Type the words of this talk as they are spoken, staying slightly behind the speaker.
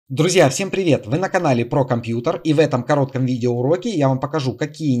Друзья, всем привет! Вы на канале про компьютер, и в этом коротком видеоуроке я вам покажу,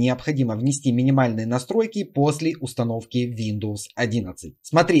 какие необходимо внести минимальные настройки после установки Windows 11.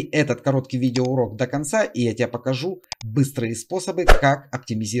 Смотри этот короткий видеоурок до конца, и я тебе покажу быстрые способы, как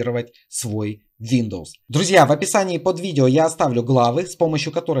оптимизировать свой Windows. Друзья, в описании под видео я оставлю главы, с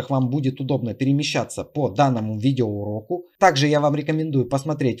помощью которых вам будет удобно перемещаться по данному видеоуроку. Также я вам рекомендую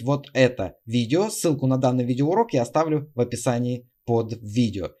посмотреть вот это видео. Ссылку на данный видеоурок я оставлю в описании под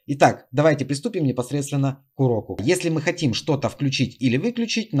видео. Итак, давайте приступим непосредственно к уроку. Если мы хотим что-то включить или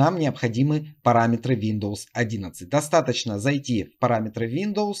выключить, нам необходимы параметры Windows 11. Достаточно зайти в параметры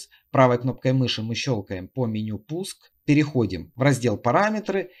Windows, правой кнопкой мыши мы щелкаем по меню «Пуск», переходим в раздел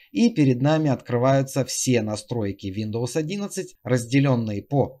 «Параметры», и перед нами открываются все настройки Windows 11, разделенные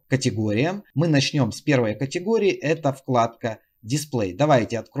по категориям. Мы начнем с первой категории, это вкладка Дисплей.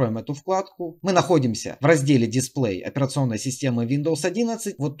 Давайте откроем эту вкладку. Мы находимся в разделе Дисплей операционной системы Windows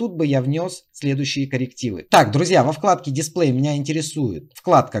 11. Вот тут бы я внес следующие коррективы. Так, друзья, во вкладке Дисплей меня интересует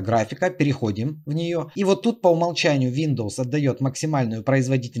вкладка Графика. Переходим в нее. И вот тут по умолчанию Windows отдает максимальную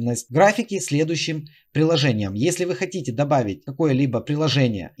производительность графики следующим приложениям. Если вы хотите добавить какое-либо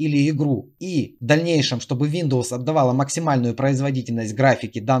приложение или игру, и в дальнейшем, чтобы Windows отдавала максимальную производительность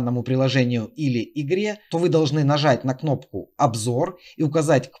графики данному приложению или игре, то вы должны нажать на кнопку «Обзор» и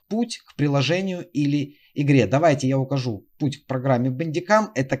указать путь к приложению или игре. Давайте я укажу путь к программе Bandicam.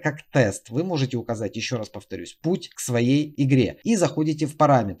 Это как тест. Вы можете указать, еще раз повторюсь, путь к своей игре. И заходите в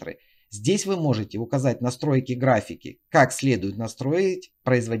параметры. Здесь вы можете указать настройки графики, как следует настроить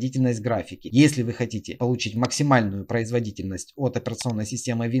производительность графики. Если вы хотите получить максимальную производительность от операционной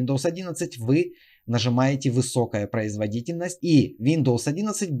системы Windows 11, вы нажимаете «Высокая производительность», и Windows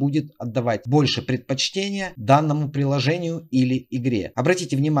 11 будет отдавать больше предпочтения данному приложению или игре.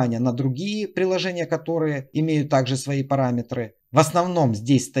 Обратите внимание на другие приложения, которые имеют также свои параметры. В основном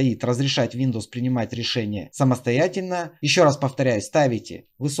здесь стоит разрешать Windows принимать решения самостоятельно. Еще раз повторяю, ставите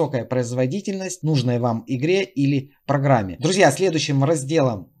высокая производительность нужной вам игре или программе. Друзья, следующим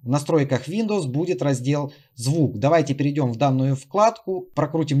разделом в настройках Windows будет раздел «Звук». Давайте перейдем в данную вкладку,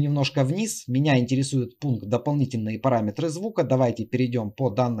 прокрутим немножко вниз. Меня интересует пункт «Дополнительные параметры звука». Давайте перейдем по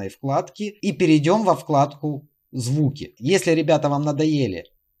данной вкладке и перейдем во вкладку «Звуки». Если, ребята, вам надоели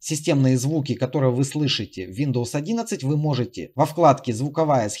системные звуки, которые вы слышите в Windows 11, вы можете во вкладке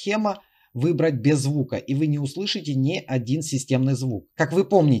 «Звуковая схема» выбрать без звука, и вы не услышите ни один системный звук. Как вы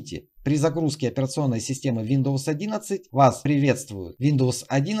помните, при загрузке операционной системы Windows 11 вас приветствует Windows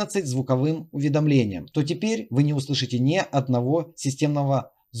 11 звуковым уведомлением, то теперь вы не услышите ни одного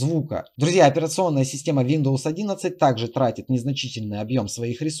системного звука. Друзья, операционная система Windows 11 также тратит незначительный объем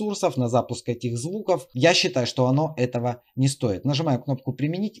своих ресурсов на запуск этих звуков. Я считаю, что оно этого не стоит. Нажимаем кнопку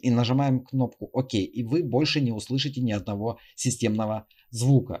 «Применить» и нажимаем кнопку «Ок», и вы больше не услышите ни одного системного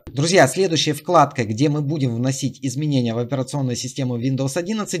звука. Друзья, следующая вкладка, где мы будем вносить изменения в операционную систему Windows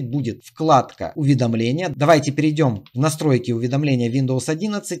 11, будет вкладка «Уведомления». Давайте перейдем в настройки уведомления Windows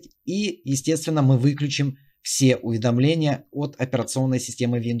 11, и, естественно, мы выключим все уведомления от операционной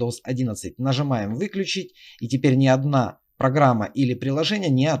системы Windows 11. Нажимаем «Выключить», и теперь ни одна программа или приложение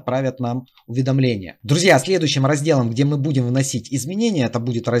не отправят нам уведомления. Друзья, следующим разделом, где мы будем вносить изменения, это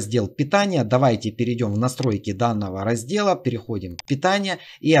будет раздел «Питание». Давайте перейдем в настройки данного раздела, переходим в «Питание»,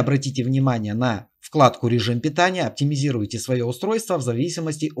 и обратите внимание на вкладку «Режим питания». Оптимизируйте свое устройство в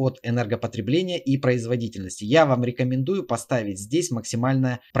зависимости от энергопотребления и производительности. Я вам рекомендую поставить здесь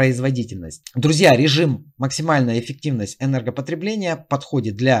максимальная производительность. Друзья, режим максимальная эффективность энергопотребления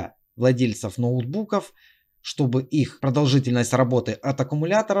подходит для владельцев ноутбуков, чтобы их продолжительность работы от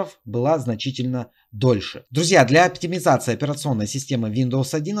аккумуляторов была значительно дольше. Друзья, для оптимизации операционной системы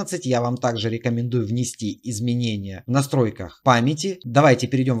Windows 11 я вам также рекомендую внести изменения в настройках памяти. Давайте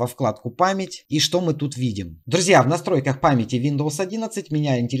перейдем во вкладку «Память». И что мы тут видим? Друзья, в настройках памяти Windows 11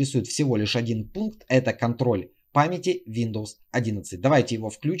 меня интересует всего лишь один пункт. Это контроль памяти Windows 11. Давайте его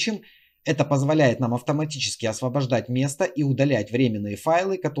включим. Это позволяет нам автоматически освобождать место и удалять временные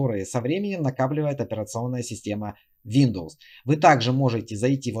файлы, которые со временем накапливает операционная система Windows. Вы также можете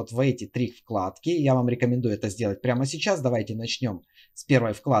зайти вот в эти три вкладки. Я вам рекомендую это сделать прямо сейчас. Давайте начнем с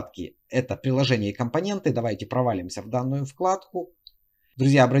первой вкладки. Это приложения и компоненты. Давайте провалимся в данную вкладку.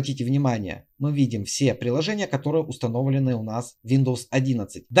 Друзья, обратите внимание, мы видим все приложения, которые установлены у нас в Windows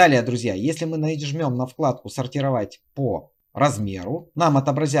 11. Далее, друзья, если мы нажмем на вкладку «Сортировать по размеру», нам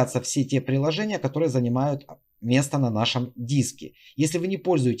отобразятся все те приложения, которые занимают место на нашем диске. Если вы не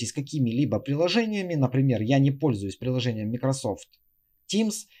пользуетесь какими-либо приложениями, например, я не пользуюсь приложением Microsoft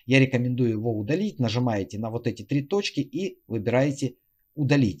Teams, я рекомендую его удалить. Нажимаете на вот эти три точки и выбираете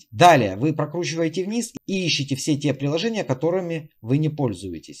удалить. Далее вы прокручиваете вниз и ищете все те приложения, которыми вы не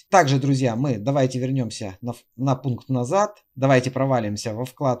пользуетесь. Также, друзья, давайте вернемся на пункт назад. Давайте провалимся во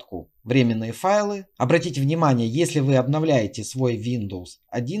вкладку «Временные файлы». Обратите внимание, если вы обновляете свой Windows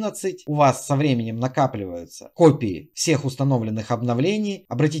 11, у вас со временем накапливаются копии всех установленных обновлений.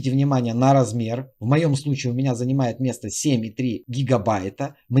 Обратите внимание на размер. В моем случае у меня занимает место 7,3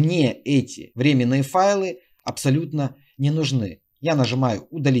 гигабайта. Мне эти временные файлы абсолютно не нужны. Я нажимаю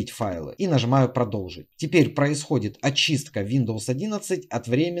 «Удалить файлы» и нажимаю «Продолжить». Теперь происходит очистка Windows 11 от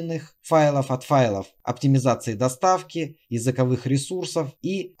временных файлов, от файлов оптимизации доставки, языковых ресурсов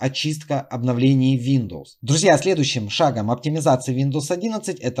и очистка обновлений Windows. Друзья, следующим шагом оптимизации Windows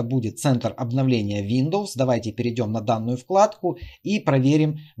 11 это будет Центр обновления Windows. Давайте перейдем на данную вкладку и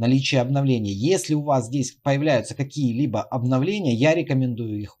проверим наличие обновлений. Если у вас здесь появляются какие-либо обновления, я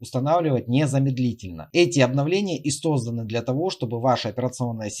рекомендую их устанавливать незамедлительно. Эти обновления и созданы для того, чтобы ваша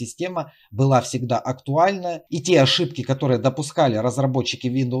операционная система была всегда актуальна, и те ошибки, которые допускали разработчики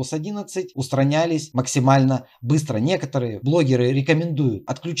Windows 11, устранялись максимально быстро. Некоторые блогеры рекомендуют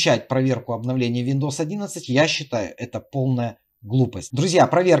отключать проверку обновления Windows 11. Я считаю, это полная глупость. Друзья,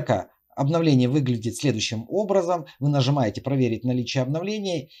 проверка обновлений выглядит следующим образом. Вы нажимаете «Проверить наличие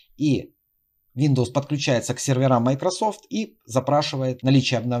обновлений», и Windows подключается к серверам Microsoft и запрашивает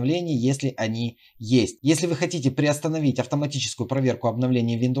наличие обновлений, если они есть. Если вы хотите приостановить автоматическую проверку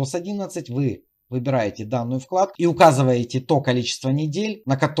обновлений Windows 11, вы выбираете данную вкладку и указываете то количество недель,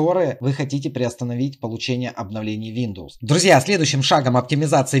 на которые вы хотите приостановить получение обновлений Windows. Друзья, следующим шагом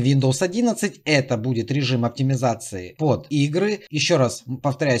оптимизации Windows 11 это будет режим оптимизации под игры. Еще раз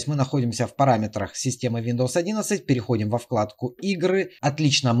повторяюсь, мы находимся в параметрах системы Windows 11, переходим во вкладку игры.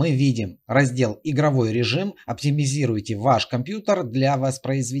 Отлично, мы видим раздел игровой режим. Оптимизируйте ваш компьютер для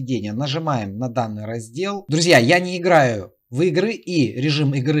воспроизведения. Нажимаем на данный раздел. Друзья, я не играю в игры, и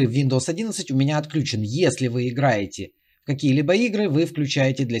режим игры в Windows 11 у меня отключен. Если вы играете в какие-либо игры, вы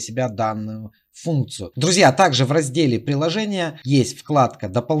включаете для себя данную функцию. Друзья, также в разделе приложения есть вкладка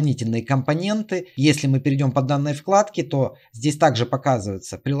 «Дополнительные компоненты». Если мы перейдем по данной вкладке, то здесь также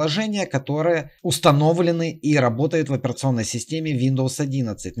показываются приложения, которые установлены и работают в операционной системе Windows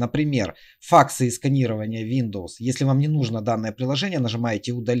 11. Например, факсы и сканирование Windows. Если вам не нужно данное приложение,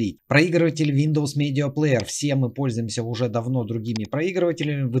 нажимаете «Удалить». Проигрыватель Windows Media Player. Все мы пользуемся уже давно другими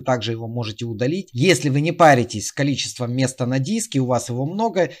проигрывателями. Вы также его можете удалить. Если вы не паритесь с количеством места на диске, у вас его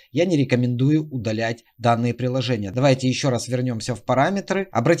много, я не рекомендую удалять данные приложения. Давайте еще раз вернемся в параметры.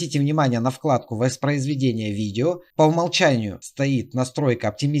 Обратите внимание на вкладку воспроизведения видео. По умолчанию стоит настройка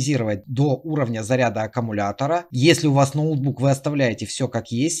оптимизировать до уровня заряда аккумулятора. Если у вас ноутбук, вы оставляете все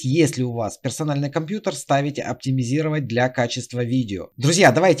как есть. Если у вас персональный компьютер, ставите оптимизировать для качества видео.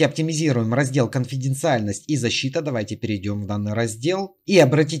 Друзья, давайте оптимизируем раздел конфиденциальность и защита. Давайте перейдем в данный раздел. И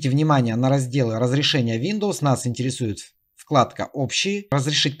обратите внимание на разделы разрешения Windows. Нас интересует вкладка «Общие».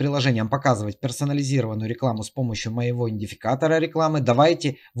 Разрешить приложениям показывать персонализированную рекламу с помощью моего идентификатора рекламы.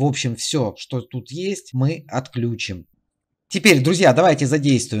 Давайте, в общем, все, что тут есть, мы отключим. Теперь, друзья, давайте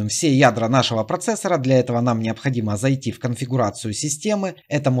задействуем все ядра нашего процессора. Для этого нам необходимо зайти в конфигурацию системы.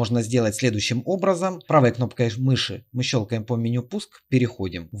 Это можно сделать следующим образом. Правой кнопкой мыши мы щелкаем по меню «Пуск»,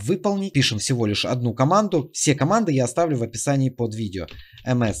 переходим в «Выполнить». Пишем всего лишь одну команду. Все команды я оставлю в описании под видео.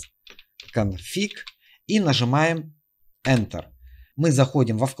 ms-config и нажимаем Enter. Мы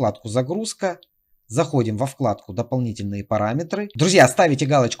заходим во вкладку «Загрузка», заходим во вкладку «Дополнительные параметры». Друзья, ставите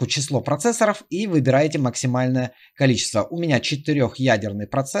галочку «Число процессоров» и выбираете максимальное количество. У меня 4-ядерный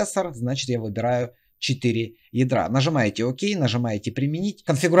процессор, значит я выбираю 4 ядра. Нажимаете ОК, нажимаете «Применить».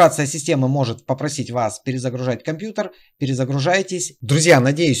 Конфигурация системы может попросить вас перезагружать компьютер. Перезагружайтесь. Друзья,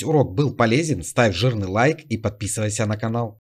 надеюсь, урок был полезен. Ставь жирный лайк и подписывайся на канал.